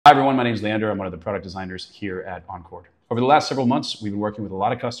Hi everyone, my name is Leander. I'm one of the product designers here at Encord. Over the last several months, we've been working with a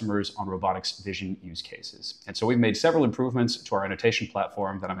lot of customers on robotics vision use cases. And so we've made several improvements to our annotation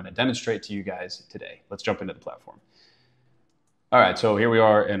platform that I'm going to demonstrate to you guys today. Let's jump into the platform. All right, so here we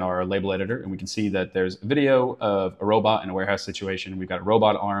are in our label editor, and we can see that there's a video of a robot in a warehouse situation. We've got a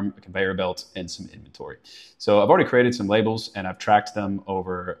robot arm, a conveyor belt, and some inventory. So I've already created some labels, and I've tracked them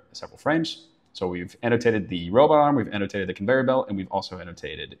over several frames. So we've annotated the robot arm, we've annotated the conveyor belt, and we've also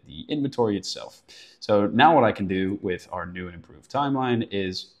annotated the inventory itself. So now what I can do with our new and improved timeline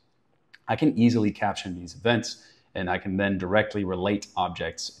is I can easily caption these events, and I can then directly relate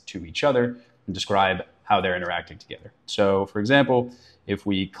objects to each other and describe how they're interacting together. So for example, if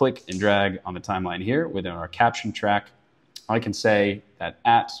we click and drag on the timeline here within our caption track, I can say that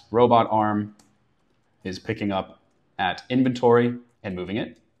at robot arm is picking up at inventory and moving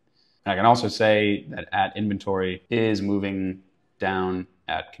it. And I can also say that at inventory is moving down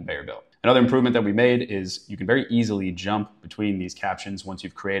at conveyor belt. Another improvement that we made is you can very easily jump between these captions once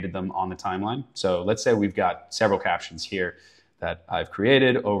you've created them on the timeline. So let's say we've got several captions here that I've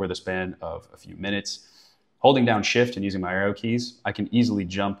created over the span of a few minutes. Holding down Shift and using my arrow keys, I can easily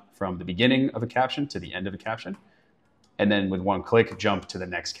jump from the beginning of a caption to the end of a caption. And then with one click, jump to the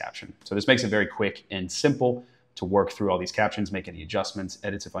next caption. So this makes it very quick and simple to work through all these captions, make any adjustments,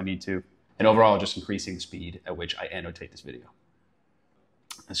 edits if I need to, and overall just increasing the speed at which I annotate this video.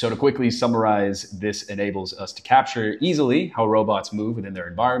 So to quickly summarize, this enables us to capture easily how robots move within their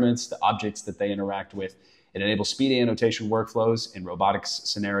environments, the objects that they interact with. It enables speedy annotation workflows in robotics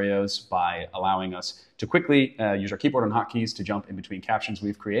scenarios by allowing us to quickly use our keyboard and hotkeys to jump in between captions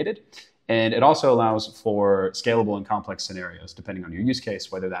we've created. And it also allows for scalable and complex scenarios, depending on your use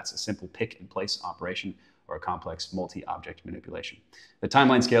case, whether that's a simple pick and place operation or a complex multi-object manipulation. The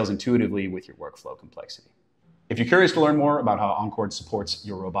timeline scales intuitively with your workflow complexity. If you're curious to learn more about how Encord supports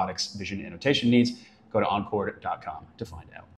your robotics vision annotation needs, go to encord.com to find out.